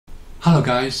Hello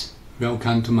guys,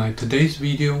 welcome to my today's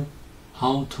video,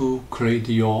 how to create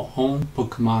your own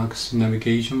bookmarks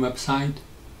navigation website.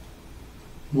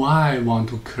 Why I want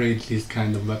to create this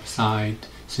kind of website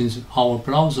since our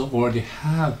browser already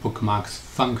have bookmarks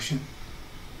function.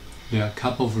 There are a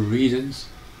couple of reasons.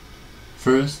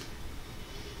 First,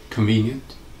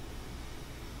 convenient.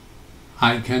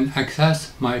 I can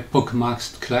access my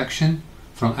bookmarks collection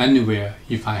from anywhere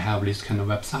if I have this kind of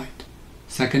website.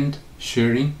 Second,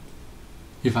 sharing.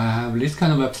 If I have this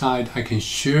kind of website, I can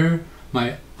share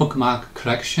my bookmark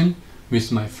collection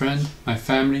with my friend, my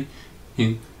family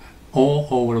in all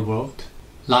over the world.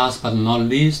 Last but not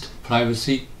least,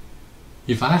 privacy.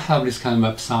 If I have this kind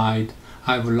of website,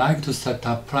 I would like to set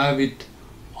up private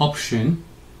option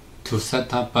to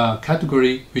set up a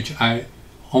category which I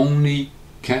only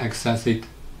can access it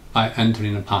by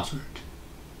entering a password.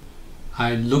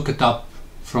 I looked up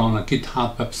from a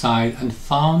GitHub website and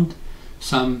found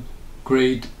some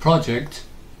great project.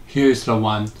 Here is the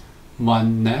one,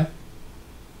 OneNav.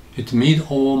 It meets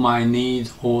all my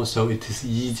needs, also it is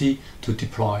easy to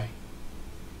deploy.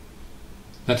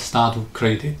 Let's start to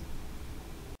create it.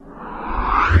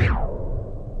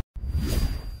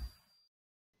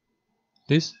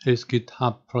 This is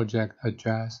GitHub project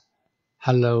address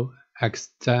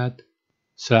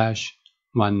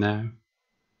hello.xz/OneNav.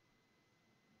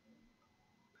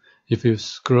 If you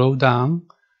scroll down,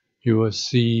 you will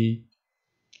see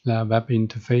the web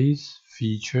interface,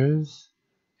 features,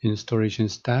 installation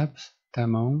steps,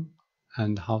 demo,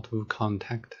 and how to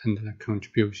contact and the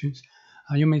contributions.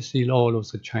 You may see all of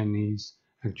the Chinese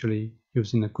actually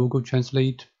using the Google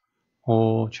Translate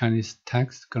or Chinese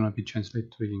text gonna be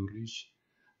translated to English.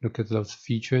 Look at those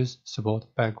features: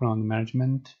 support background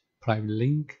management, private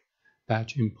link,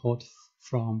 batch import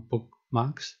from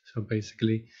bookmarks. So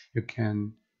basically you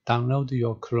can download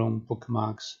your Chrome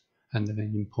bookmarks and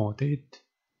then import it.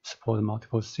 Support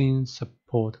multiple scenes,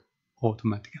 support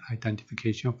automatic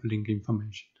identification of link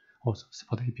information, also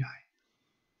support API.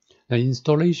 The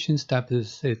installation step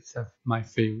is my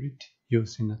favorite,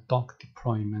 using a Docker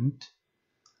deployment.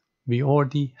 We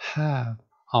already have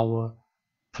our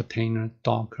container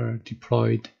Docker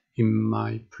deployed in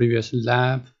my previous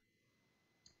lab,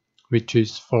 which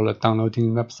is for the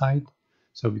downloading website.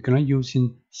 So we're gonna use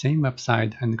in same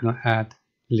website and gonna add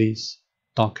this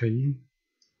Docker in.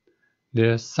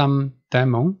 There's some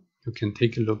demo. You can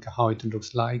take a look at how it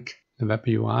looks like, the web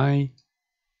UI.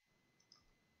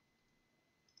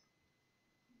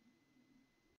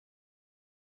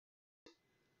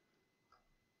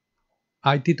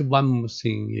 I did one more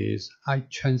thing is I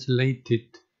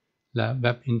translated the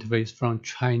web interface from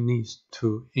Chinese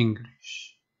to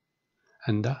English,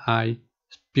 and I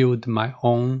built my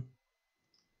own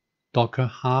Docker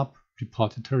Hub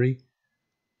repository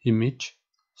image.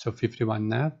 So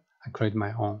 51nav, I create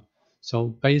my own. So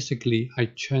basically I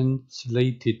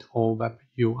translated all web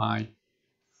UI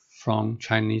from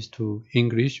Chinese to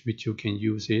English, which you can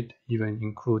use it even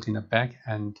including the back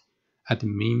end at the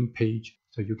main page.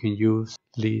 So you can use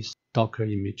this Docker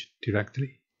image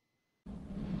directly.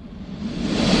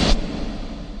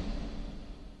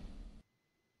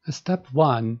 Step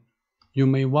 1, you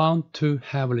may want to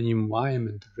have the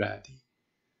environment ready.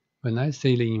 When I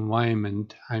say the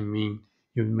environment, I mean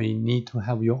you may need to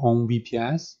have your own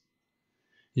VPS.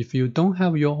 If you don't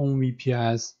have your own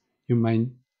VPS, you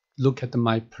might look at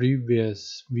my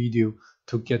previous video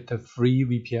to get the free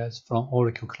VPS from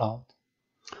Oracle Cloud.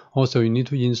 Also, you need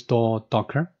to install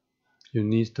Docker. You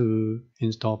need to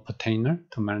install container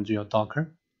to manage your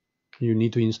Docker. You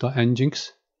need to install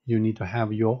Nginx. You need to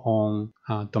have your own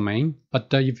domain.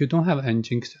 But if you don't have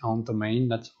Nginx on domain,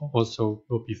 that also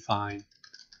will be fine.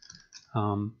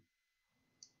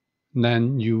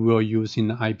 Then you will use in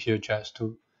the IP address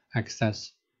to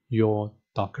access your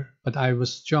Docker. But I would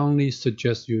strongly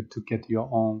suggest you to get your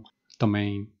own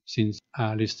domain, since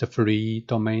it's the free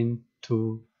domain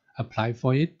to apply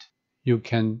for it. You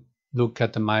can look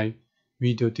at my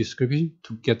video description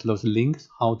to get those links,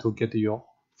 how to get your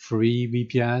free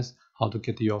VPS, how to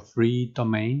get your free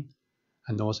domain.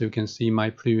 And also you can see my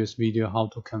previous video how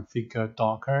to configure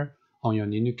Docker on your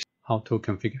Linux, how to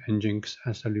configure Nginx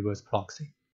as a reverse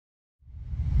proxy.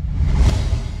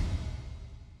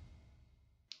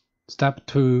 Step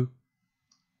 2,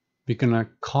 we're gonna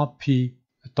copy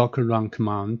a Docker run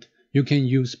command. You can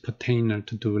use container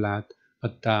to do that,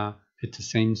 but it's the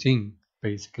same thing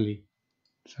basically.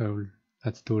 So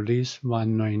let's do this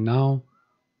one right now.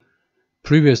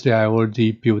 Previously, I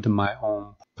already built my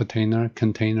own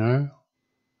container,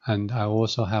 and I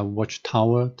also have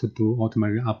Watchtower to do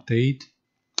automatic update.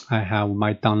 I have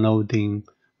my downloading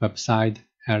website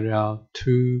area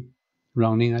 2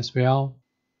 running as well,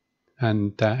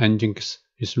 and Nginx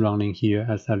is running here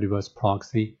as a reverse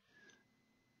proxy.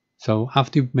 So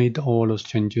after you've made all those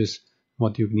changes,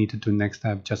 what you need to do next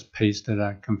step, just paste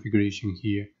the configuration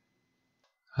here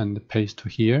and paste to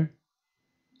here,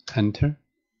 enter.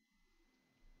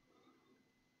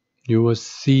 You will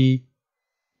see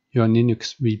your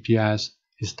Linux VPS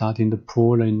is starting to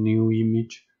pull a new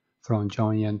image from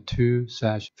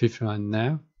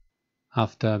join2/51nav.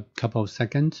 After a couple of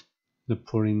seconds, the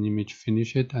pulling image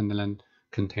finishes and then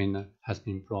container has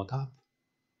been brought up.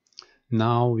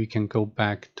 Now we can go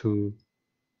back to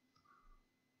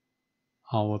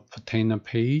our container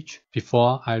page.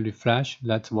 Before I refresh,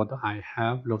 that's what I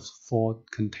have, those 4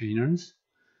 containers.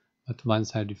 But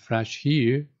once I refresh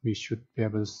here, we should be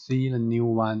able to see the new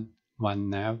one,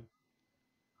 OneNav.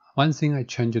 One thing I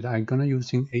changed, I'm gonna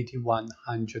using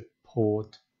 8100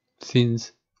 port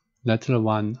since that's the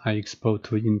one I export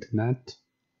to internet.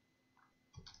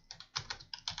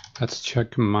 Let's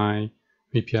check my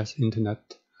VPS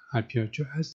internet IP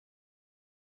address.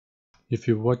 If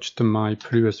you watched my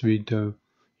previous video,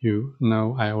 you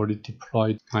know I already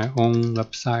deployed my own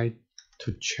website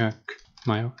to check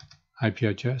my IP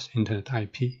address, internet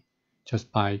IP,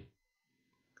 just by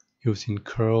using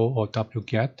curl or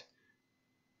wget.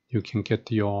 You can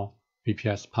get your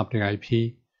VPS public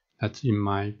IP. That's in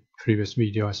my previous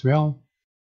video as well.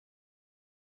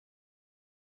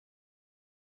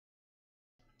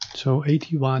 So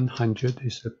 8100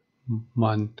 is the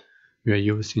one we are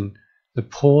using. The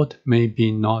port may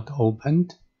be not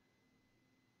opened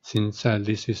since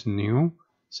this is new,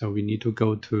 so we need to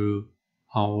go to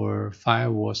our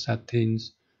firewall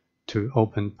settings to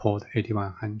open port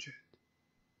 8100.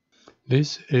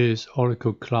 This is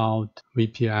Oracle Cloud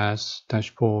VPS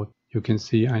dashboard. You can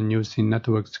see I'm using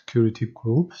network security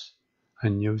groups.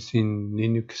 I'm using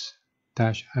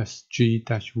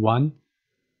Linux-SG-1.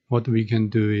 What we can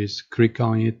do is click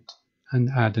on it and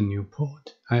add a new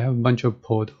port. I have a bunch of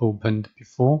ports opened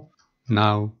before.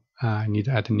 Now I need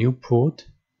to add a new port,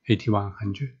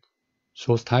 8100.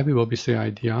 Source type will be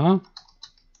CIDR.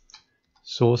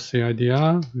 Source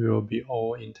CIDR will be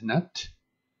all internet.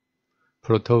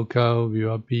 Protocol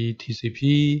will be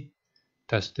TCP.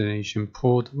 Destination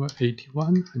port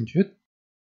 8100.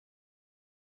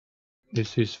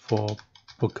 This is for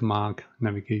Bookmark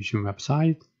navigation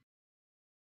website.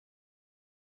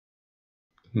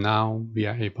 Now we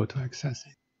are able to access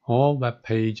it. All web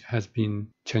page has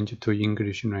been changed to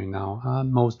English right now.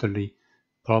 Mostly,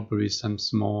 probably some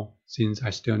small things I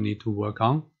still need to work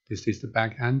on. This is the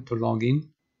back end to log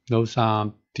in. Those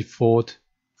are default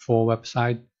for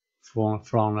website from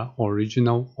the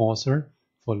original author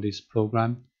for this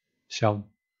program,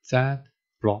 Xiaozad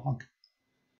blog.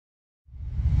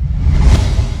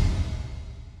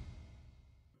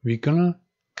 We're gonna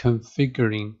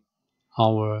configuring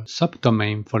our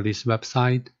subdomain for this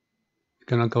website. We're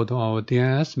gonna go to our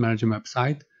DNS management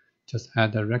website, just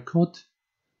add a record,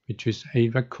 which is a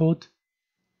record.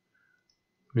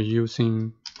 We're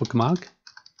using Bookmark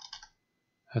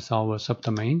as our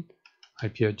subdomain,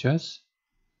 IP address.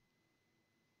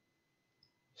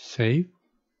 Save.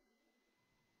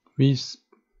 We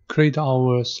create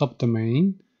our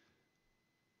subdomain.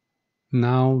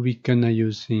 Now we're gonna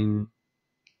using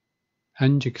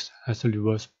Nginx as a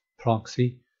reverse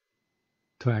proxy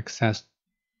to access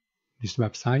this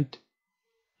website.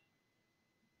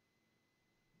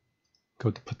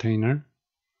 Go to container.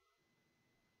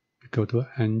 We go to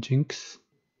Nginx.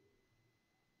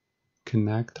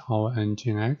 Connect our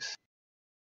Nginx.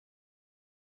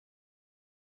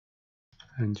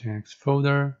 Nginx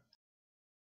folder.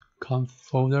 Conf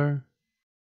folder.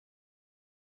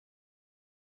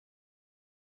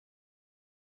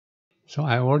 So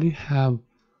I already have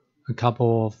a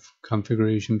couple of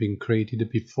configuration being created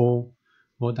before.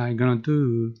 What I'm gonna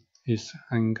do is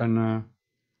I'm gonna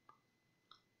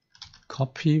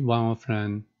copy one of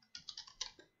them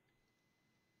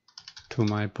to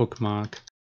my Bookmark,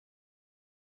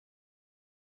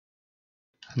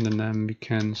 and then we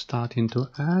can start into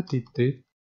edit it.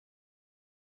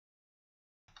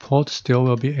 Port still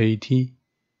will be 80.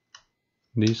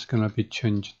 This is gonna be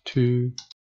changed to,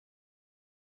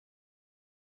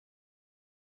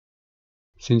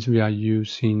 since we are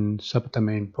using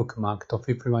subdomain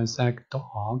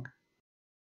bookmark.51sec.org,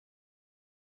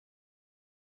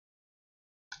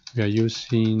 we are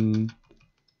using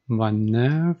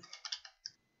OneNav,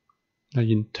 the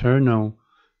internal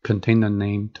container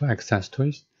name to access to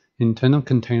it. Internal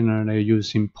container, they're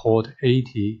using port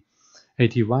 80.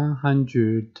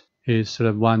 8100 is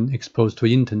the one exposed to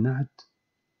internet.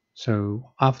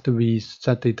 So after we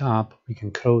set it up, we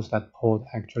can close that port.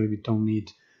 Actually, we don't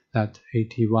need that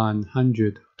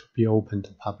 8100 to be open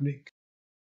to public.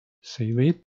 Save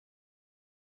it.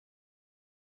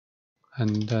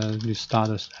 And restart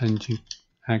the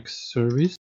Nginx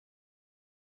service.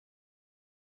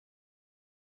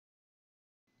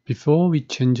 Before we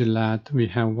change that, we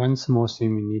have one small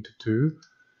thing we need to do.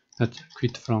 Let's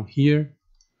quit from here.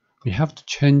 We have to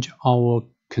change our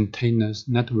containers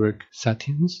network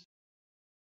settings.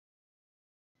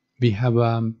 We have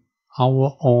our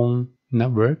own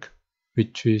network,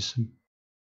 which is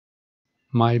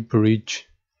my bridge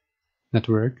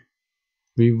network.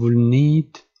 We will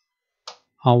need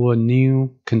our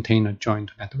new container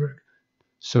joint network.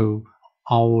 So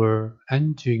our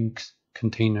Nginx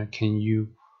container can use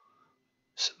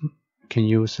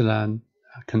the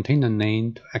container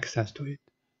name to access to it.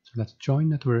 So let's join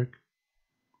network.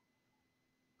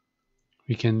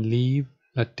 We can leave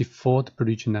the default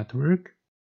bridge network.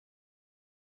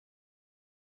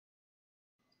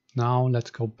 Now let's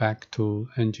go back to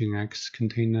Nginx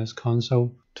containers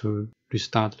console to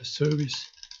restart the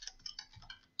service.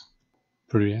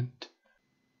 Brilliant.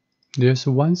 There's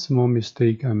one small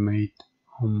mistake I made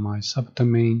on my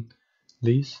subdomain.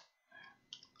 This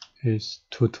is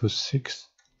 226.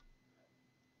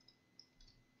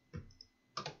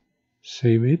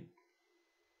 Save it.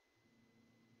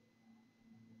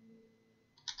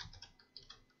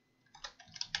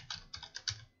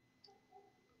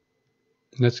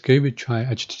 Let's give it a try.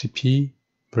 HTTP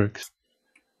works.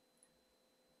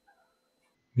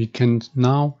 We can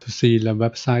now see the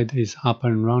website is up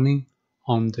and running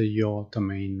on your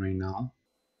domain right now.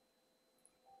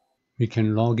 We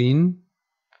can log in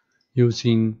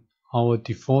using our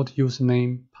default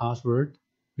username password,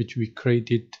 which we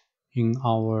created in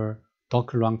our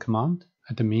docker run command,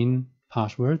 admin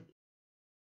password.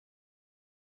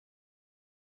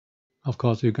 Of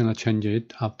course, you're gonna change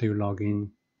it after you log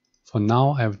in. For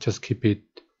now, I will just keep it.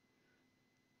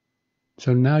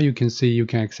 So now you can see you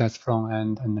can access front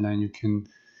end, and then you can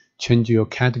change your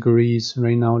categories.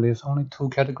 Right now, there's only 2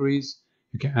 categories.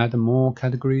 You can add more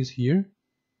categories here.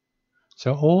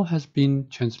 So all has been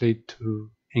translated to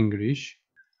English.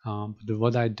 But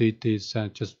what I did is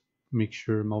just make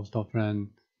sure most of the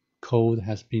code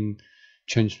has been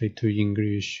translated to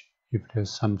English if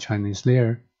there's some Chinese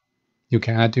there. You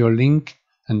can add your link,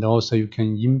 and also you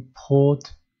can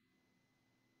import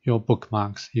your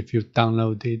bookmarks. If you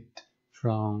download it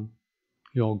from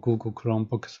your Google Chrome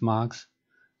bookmarks,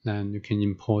 then you can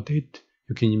import it.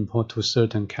 You can import to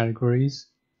certain categories.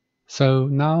 So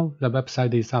now the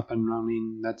website is up and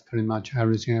running. That's pretty much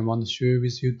everything I want to share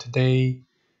with you today.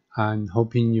 I'm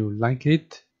hoping you like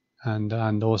it. And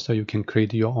also you can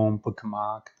create your own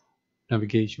bookmark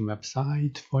navigation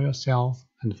website for yourself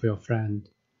and for your friend.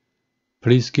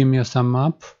 Please give me a thumb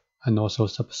up and also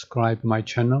subscribe my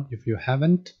channel if you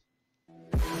haven't.